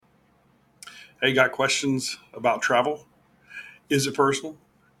Hey, got questions about travel? Is it personal?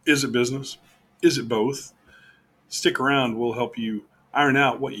 Is it business? Is it both? Stick around. We'll help you iron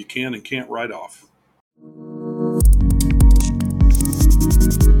out what you can and can't write off.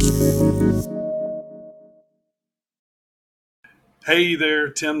 Hey there,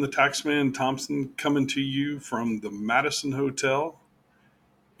 Tim the Taxman Thompson coming to you from the Madison Hotel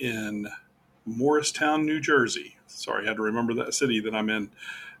in Morristown, New Jersey. Sorry, I had to remember that city that I'm in.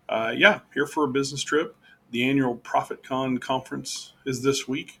 Here for a business trip. The annual ProfitCon conference is this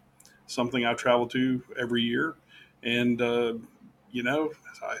week, something I travel to every year. And, I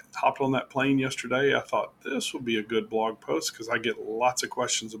hopped on that plane yesterday. I thought this would be a good blog post because I get lots of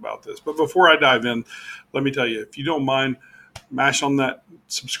questions about this. But before I dive in, let me tell you, if you don't mind, mash on that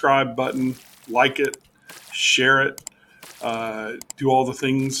subscribe button, like it, share it, do all the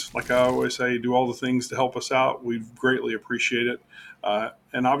things, like I always say, do all the things to help us out. We greatly appreciate it.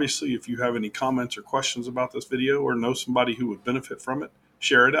 And obviously, if you have any comments or questions about this video or know somebody who would benefit from it,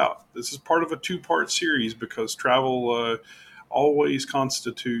 share it out. This is part of a two-part series because travel always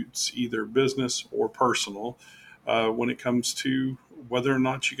constitutes either business or personal when it comes to whether or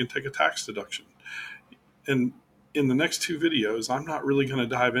not you can take a tax deduction. And in the next two videos, I'm not really going to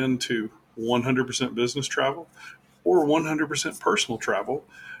dive into 100% business travel or 100% personal travel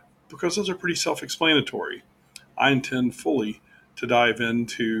because those are pretty self-explanatory. I intend fully to dive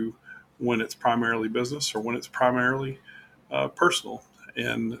into when it's primarily business or when it's primarily personal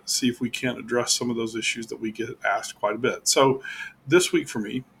and see if we can't address some of those issues that we get asked quite a bit. So this week for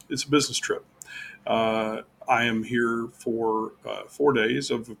me, it's a business trip. I am here for 4 days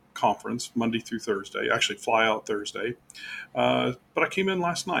of a conference, Monday through Thursday. I actually fly out Thursday, but I came in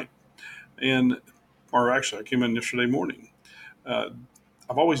last night, I came in yesterday morning.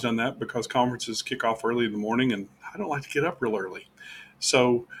 I've always done that because conferences kick off early in the morning, and I don't like to get up real early.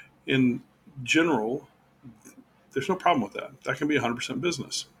 So, in general, there's no problem with that. That can be 100%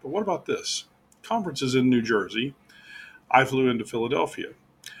 business. But what about this? Conference is in New Jersey. I flew into Philadelphia.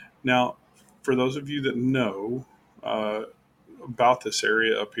 Now, for those of you that know about this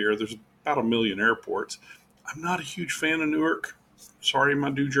area up here, there's about a million airports. I'm not a huge fan of Newark. Sorry, my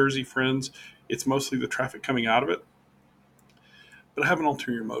New Jersey friends. It's mostly the traffic coming out of it. But I have an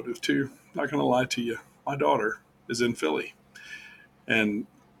ulterior motive too. Not going to lie to you. My daughter is in Philly. And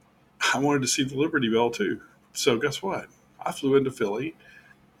I wanted to see the Liberty Bell too. So guess what? I flew into Philly.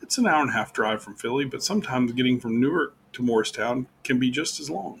 It's an hour and a half drive from Philly, but sometimes getting from Newark to Morristown can be just as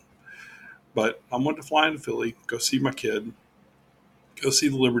long. But I wanted to fly into Philly, go see my kid, go see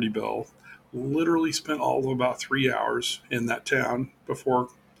the Liberty Bell. Literally spent all of about 3 hours in that town before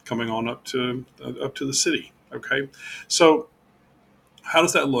coming on up to the city. Okay, so how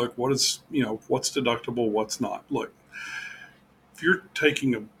does that look? What's deductible? What's not? Look, if you're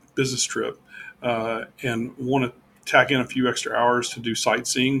taking a business trip and want to tack in a few extra hours to do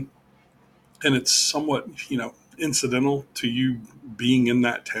sightseeing, and it's somewhat, incidental to you being in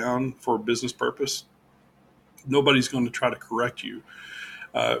that town for a business purpose, nobody's going to try to correct you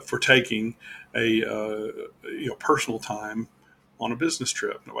for taking a personal time on a business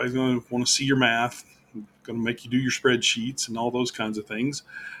trip. Nobody's going to want to see your math, going to make you do your spreadsheets and all those kinds of things.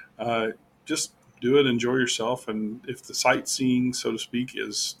 Just do it, enjoy yourself, and if the sightseeing, so to speak,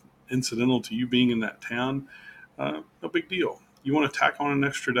 is incidental to you being in that town, no big deal. You want to tack on an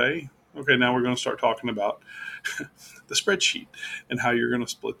extra day? Okay, now we're going to start talking about the spreadsheet and how you're going to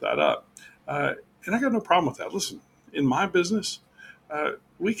split that up. And I got no problem with that. Listen, in my business,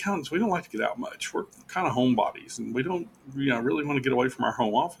 we don't like to get out much. We're kind of homebodies, and we don't really want to get away from our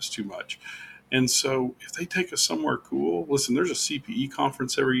home office too much. And so if they take us somewhere cool, listen, there's a CPE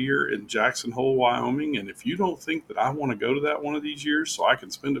conference every year in Jackson Hole, Wyoming. And if you don't think that I want to go to that one of these years so I can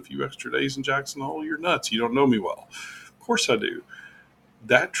spend a few extra days in Jackson Hole, you're nuts. You don't know me well. Of course I do.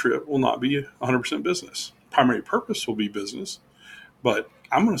 That trip will not be 100% business. Primary purpose will be business, but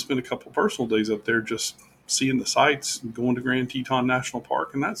I'm going to spend a couple of personal days up there just seeing the sights and going to Grand Teton National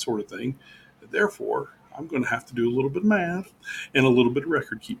Park and that sort of thing. Therefore, I'm going to have to do a little bit of math and a little bit of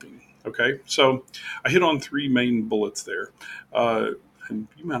record keeping. Okay, so I hit on three main bullets there. And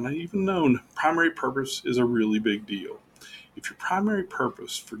you might not even known primary purpose is a really big deal. If your primary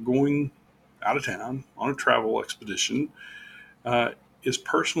purpose for going out of town on a travel expedition is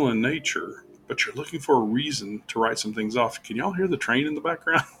personal in nature, but you're looking for a reason to write some things off. Can y'all hear the train in the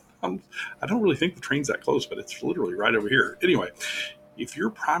background? I don't really think the train's that close, but it's literally right over here. Anyway, if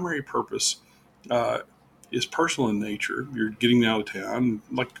your primary purpose is personal in nature, you're getting out of town.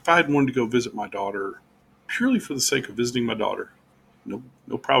 Like if I had wanted to go visit my daughter purely for the sake of visiting my daughter,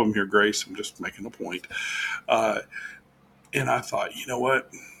 no problem here, Grace. I'm just making a point. And I thought, you know what?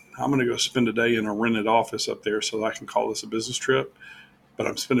 I'm going to go spend a day in a rented office up there so that I can call this a business trip, but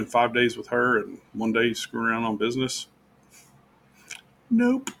I'm spending 5 days with her and one day screwing around on business.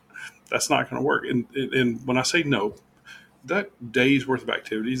 Nope, that's not going to work. And when I say nope, that day's worth of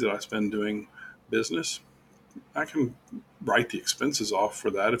activities that I spend doing business, I can write the expenses off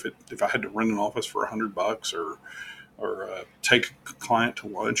for that. If I had to rent an office for $100 or take a client to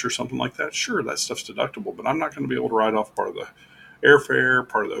lunch or something like that, sure, that stuff's deductible. But I'm not going to be able to write off part of the airfare,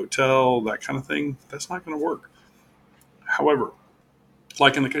 part of the hotel, that kind of thing. That's not going to work. However,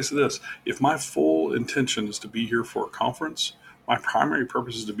 like in the case of this, if my full intention is to be here for a conference, my primary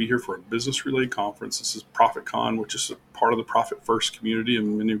purpose is to be here for a business related conference. This is ProfitCon, which is a part of the Profit First community.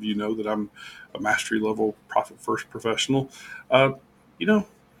 And many of you know that I'm a mastery level Profit First professional. Uh, you know,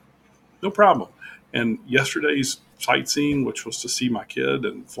 no problem. And yesterday's sightseeing, which was to see my kid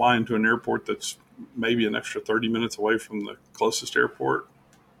and fly into an airport that's maybe an extra 30 minutes away from the closest airport,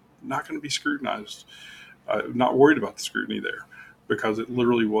 not going to be scrutinized. Not worried about the scrutiny there because it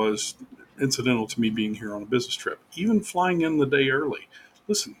literally was incidental to me being here on a business trip. Even flying in the day early.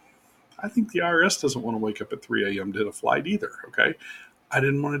 Listen, I think the IRS doesn't want to wake up at 3 a.m. to hit a flight either, okay? I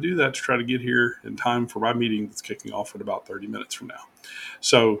didn't want to do that to try to get here in time for my meeting that's kicking off in about 30 minutes from now.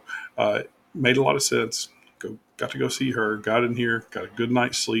 So, made a lot of sense. Got to go see her, got in here, got a good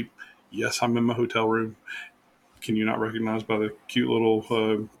night's sleep. Yes, I'm in my hotel room. Can you not recognize by the cute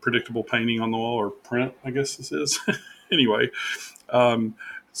little predictable painting on the wall or print, I guess this is? Anyway,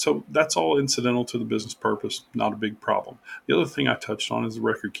 so that's all incidental to the business purpose, not a big problem. The other thing I touched on is the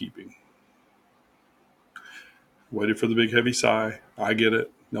record keeping. Waited for the big heavy sigh. I get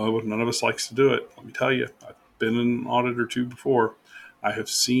it. No, none of us likes to do it. Let me tell you, I've been in an audit or two before. I have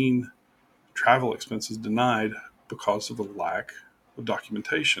seen travel expenses denied because of a lack of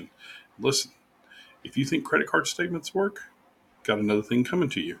documentation. Listen, if you think credit card statements work, got another thing coming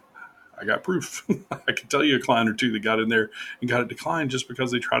to you. I got proof. I can tell you a client or two that got in there and got it declined just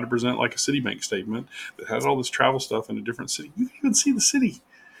because they tried to present like a Citibank statement that had all this travel stuff in a different city. You can even see the city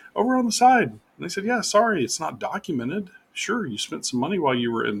over on the side. And they said, yeah, sorry, it's not documented. Sure, you spent some money while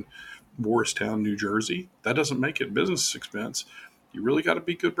you were in Morristown, New Jersey. That doesn't make it business expense. You really got to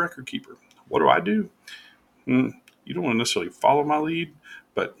be a good record keeper. What do? You don't want to necessarily follow my lead,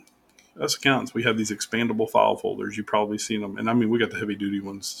 but us accountants, we have these expandable file folders. You've probably seen them. And I mean, we got the heavy duty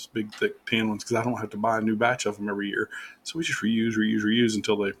ones, big, thick, tan ones, because I don't have to buy a new batch of them every year. So we just reuse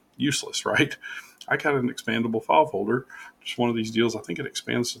until they're useless, right? I got an expandable file folder. Just one of these deals. I think it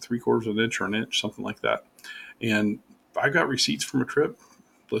expands to 3/4 of an inch or an inch, something like that. And if I got receipts from a trip,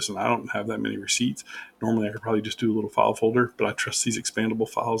 listen, I don't have that many receipts. Normally I could probably just do a little file folder, but I trust these expandable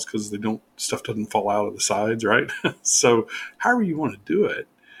files because stuff doesn't fall out of the sides, right? So however you want to do it,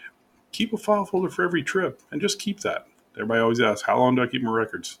 keep a file folder for every trip and just keep that. Everybody always asks, how long do I keep my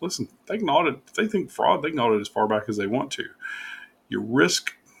records? Listen, they can audit. If they think fraud, they can audit as far back as they want to. Your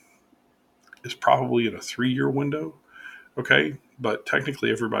risk is probably in a 3-year window, okay? But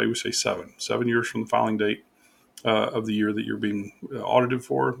technically, everybody would say 7 years from the filing date of the year that you're being audited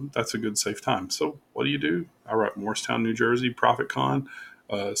for. That's a good, safe time. So what do? I write Morristown, New Jersey, ProfitCon,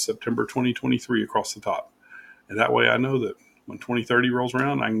 September 2023 across the top. And that way I know that when 2030 rolls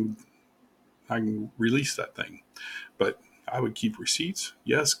around, I can release that thing. But I would keep receipts.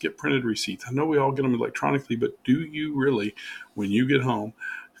 Yes, get printed receipts. I know we all get them electronically, but do you really, when you get home,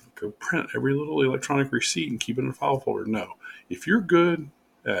 go print every little electronic receipt and keep it in a file folder? No. If you're good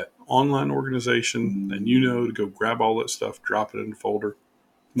at online organization and you know to go grab all that stuff, drop it in a folder,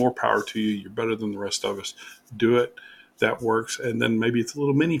 more power to you. You're better than the rest of us. Do it. That works. And then maybe it's a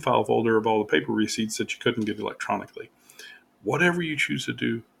little mini file folder of all the paper receipts that you couldn't get electronically. Whatever you choose to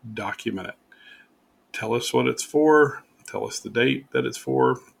do, document it. Tell us what it's for. Tell us the date that it's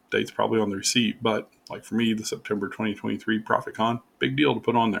for. Date's probably on the receipt, but like for me, the September 2023 ProfitCon, big deal to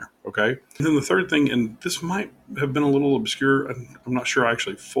put on there, okay? And then the third thing, and this might have been a little obscure, and I'm not sure I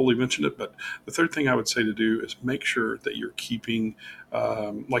actually fully mentioned it, but the third thing I would say to do is make sure that you're keeping,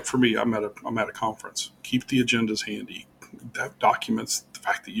 like for me, I'm at a conference. Keep the agendas handy. That documents the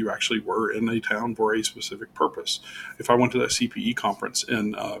fact that you actually were in a town for a specific purpose. If I went to that CPE conference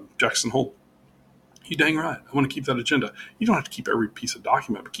in Jackson Hole, you dang right, I want to keep that agenda. You don't have to keep every piece of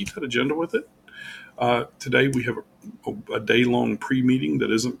document, but keep that agenda with it. Today we have a day-long pre-meeting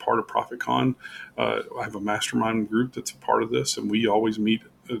that isn't part of ProfitCon. I have a mastermind group that's a part of this, and we always meet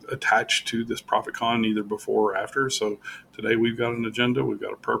attached to this ProfitCon either before or after. So today we've got an agenda, we've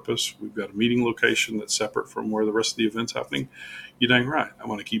got a purpose, we've got a meeting location that's separate from where the rest of the event's happening. You dang right, I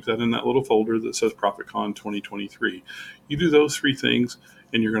want to keep that in that little folder that says ProfitCon 2023. You do those three things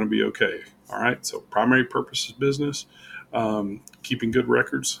and you're going to be okay. All right, so primary purpose is business. Keeping good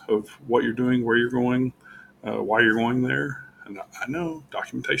records of what you're doing, where you're going, why you're going there. And I know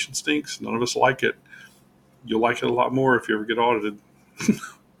documentation stinks. None of us like it. You'll like it a lot more if you ever get audited.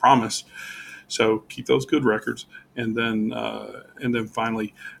 Promise. So keep those good records, and then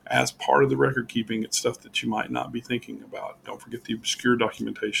finally, as part of the record keeping, it's stuff that you might not be thinking about. Don't forget the obscure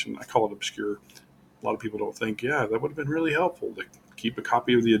documentation. I call it obscure. A lot of people don't think, yeah, that would have been really helpful to keep a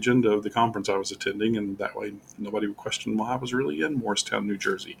copy of the agenda of the conference I was attending, and that way nobody would question why I was really in Morristown, New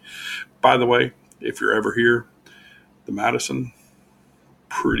Jersey. By the way, if you're ever here, the Madison,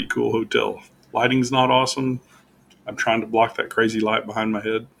 pretty cool hotel. Lighting's not awesome. I'm trying to block that crazy light behind my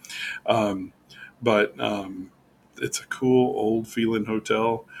head. Um, but it's a cool old feeling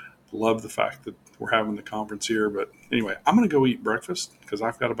hotel. Love the fact that we're having the conference here. But anyway, I'm going to go eat breakfast because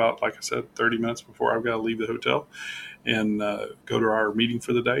I've got about, like I said, 30 minutes before I've got to leave the hotel and go to our meeting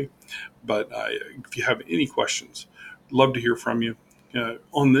for the day. But if you have any questions, love to hear from you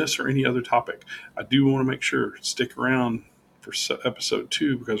on this or any other topic. I do want to make sure stick around for episode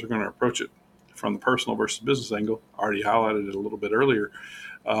 2 because we're going to approach it from the personal versus business angle. I already highlighted it a little bit earlier.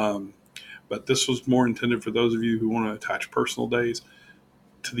 Um, but this was more intended for those of you who want to attach personal days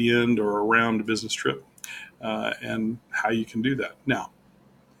to the end or around a business trip and how you can do that. Now,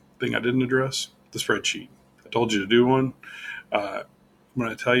 thing I didn't address, the spreadsheet. I told you to do one. I'm going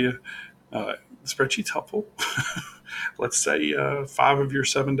to tell you, the spreadsheet's helpful. Let's say 5 of your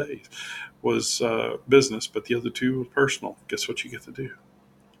 7 days was business, but the other 2 were personal. Guess what you get to do?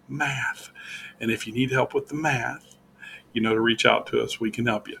 Math. And if you need help with the math, you know to reach out to us. We can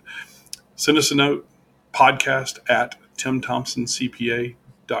help you. Send us a note, podcast at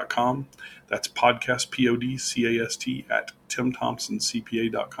timthompsoncpa.com. That's podcast, podcast, at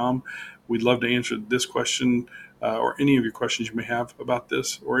timthompsoncpa.com. We'd love to answer this question or any of your questions you may have about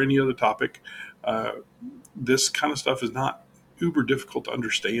this or any other topic. This kind of stuff is not uber difficult to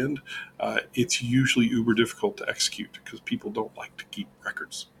understand. It's usually uber difficult to execute because people don't like to keep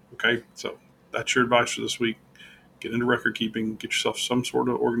records. Okay, so that's your advice for this week. Get into record keeping, get yourself some sort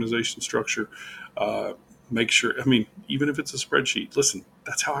of organization structure. Make sure, even if it's a spreadsheet, listen,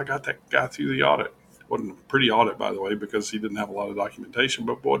 that's how I got that guy through the audit. It wasn't a pretty audit, by the way, because he didn't have a lot of documentation,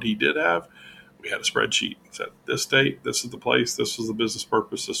 but what he did have, we had a spreadsheet. It said this date, this is the place, this was the business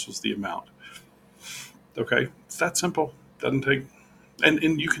purpose, this was the amount. Okay, it's that simple. Doesn't take, and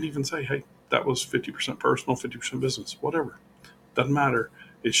you can even say, hey, that was 50% personal, 50% business, whatever. Doesn't matter.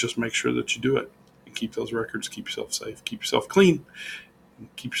 It's just make sure that you do it. Keep those records, keep yourself safe, keep yourself clean,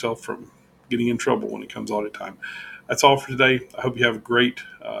 and keep yourself from getting in trouble when it comes audit time. That's all for today. I hope you have a great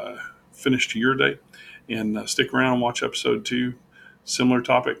finish to your day, and stick around and watch episode 2. Similar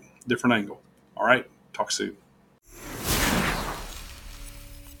topic, different angle. All right, talk soon.